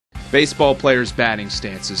Baseball players' batting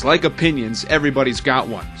stances. Like opinions, everybody's got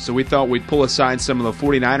one. So we thought we'd pull aside some of the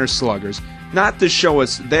 49ers sluggers, not to show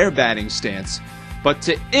us their batting stance, but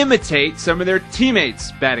to imitate some of their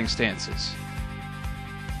teammates' batting stances.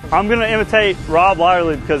 I'm going to imitate Rob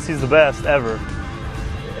Lyerly because he's the best ever.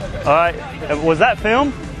 All right, was that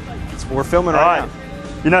film? We're filming right now.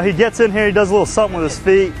 You know, he gets in here, he does a little something with his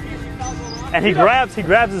feet, and he grabs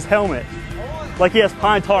his helmet. Like he has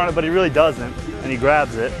pine tar on it, but he really doesn't, and he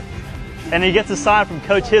grabs it. And he gets a sign from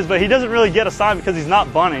Coach His, but he doesn't really get a sign because he's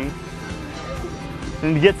not bunting.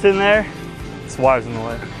 And he gets in there, this wire's in the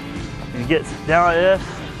way. And he gets down like this,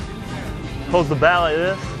 holds the bat like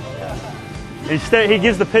this. And he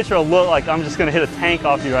gives the pitcher a look like, I'm just gonna hit a tank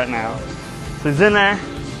off you right now. So he's in there,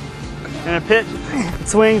 and a pitch,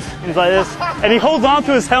 swings, and he's like this. And he holds on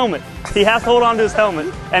to his helmet. He has to hold on to his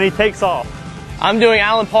helmet, and he takes off. I'm doing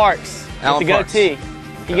Alan Parks with the goatee.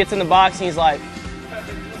 He gets in the box and he's like,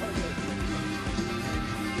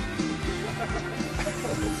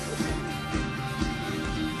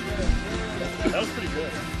 that was pretty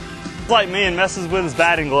good. It's like me and messes with his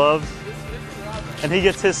batting gloves. And he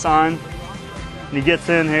gets his sign. And he gets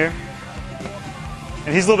in here.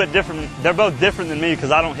 And he's a little bit different. They're both different than me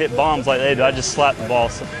because I don't hit bombs like they do. I just slap the ball.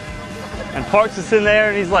 And Parks is in there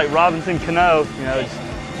and he's like Robinson Cano, you know,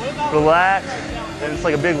 just relax. And it's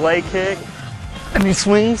like a big leg kick. And he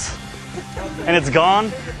swings. And it's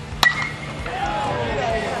gone.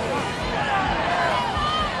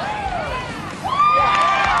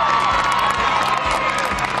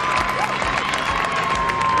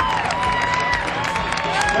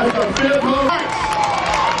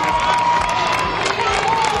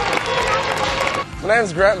 My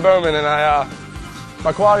name's Grant Bowman, and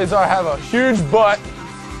my qualities are I have a huge butt.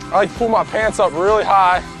 I like to pull my pants up really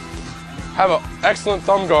high. Have an excellent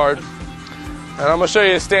thumb guard. And I'm gonna show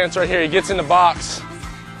you his stance right here. He gets in the box,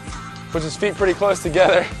 puts his feet pretty close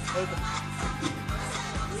together.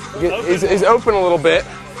 He's open a little bit.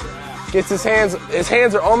 Gets his hands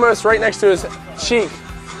are almost right next to his cheek.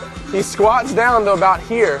 He squats down to about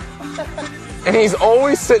here, and he's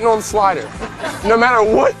always sitting on slider. No matter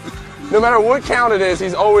what count it is,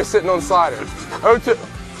 he's always sitting on slider. 0-2,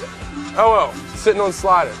 0-0, sitting on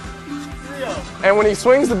slider. And when he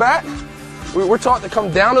swings the bat, we're taught to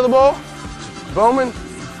come down to the ball. Bowman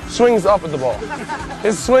swings up at the ball.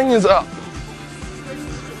 His swing is up.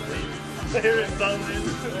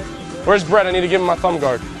 Where's Brett? I need to give him my thumb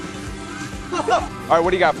guard. All right,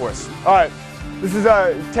 what do you got for us? All right, this is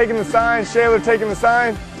taking the sign, Shaler taking the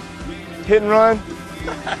sign, hit and run,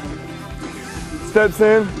 steps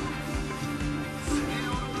in,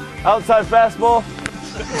 outside fastball.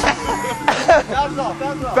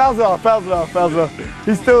 Fouls off.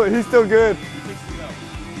 He's still good.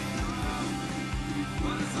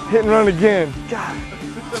 Hit and run again. God.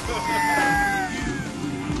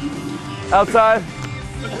 Outside.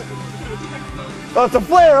 Oh, it's a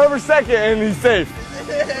flare over second, and he's safe.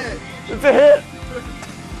 It's a hit.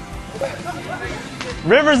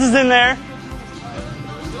 Rivers is in there.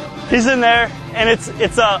 He's in there, and it's a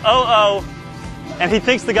 0-0, and he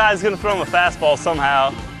thinks the guy's going to throw him a fastball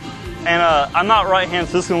somehow. And I'm not right-handed,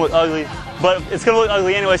 so this is going to look ugly. But it's going to look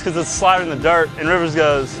ugly anyways because it's a slider in the dirt, and Rivers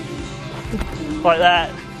goes like that,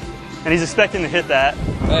 and he's expecting to hit that.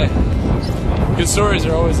 Hey, good stories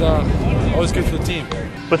are always good for the team.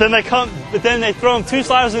 But then they throw him two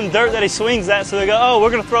sliders in the dirt that he swings at, so they go, oh, we're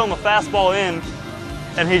going to throw him a fastball in.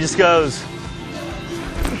 And he just goes,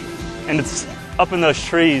 and it's up in those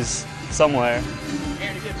trees somewhere.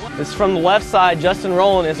 this is from the left side. Justin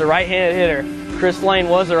Rowland is a right-handed hitter. Chris Lane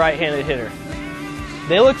was a right-handed hitter.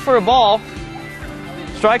 They look for a ball.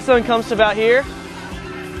 Strike zone comes to about here.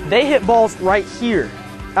 They hit balls right here,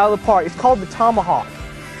 out of the park. It's called the tomahawk.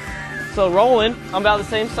 So Rowland, I'm about the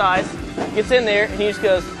same size, gets in there and he just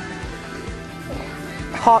goes,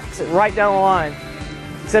 Hawks it right down the line.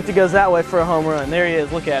 Except he goes that way for a home run. there he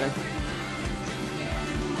is, look at him.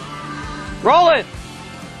 Rowland!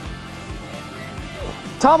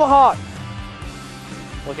 Tomahawk.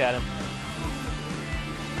 Look at him.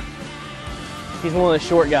 He's one of the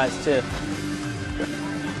short guys too.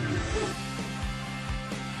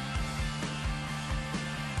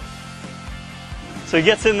 So he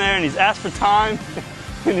gets in there and he's asked for time,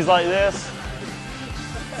 and he's like this.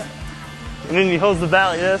 And then he holds the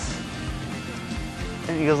bat like this.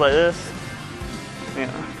 And he goes like this. Yeah.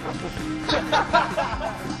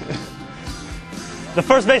 The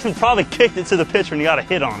first baseman probably kicked it to the pitcher and he got a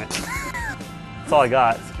hit on it. That's all I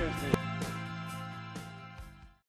got.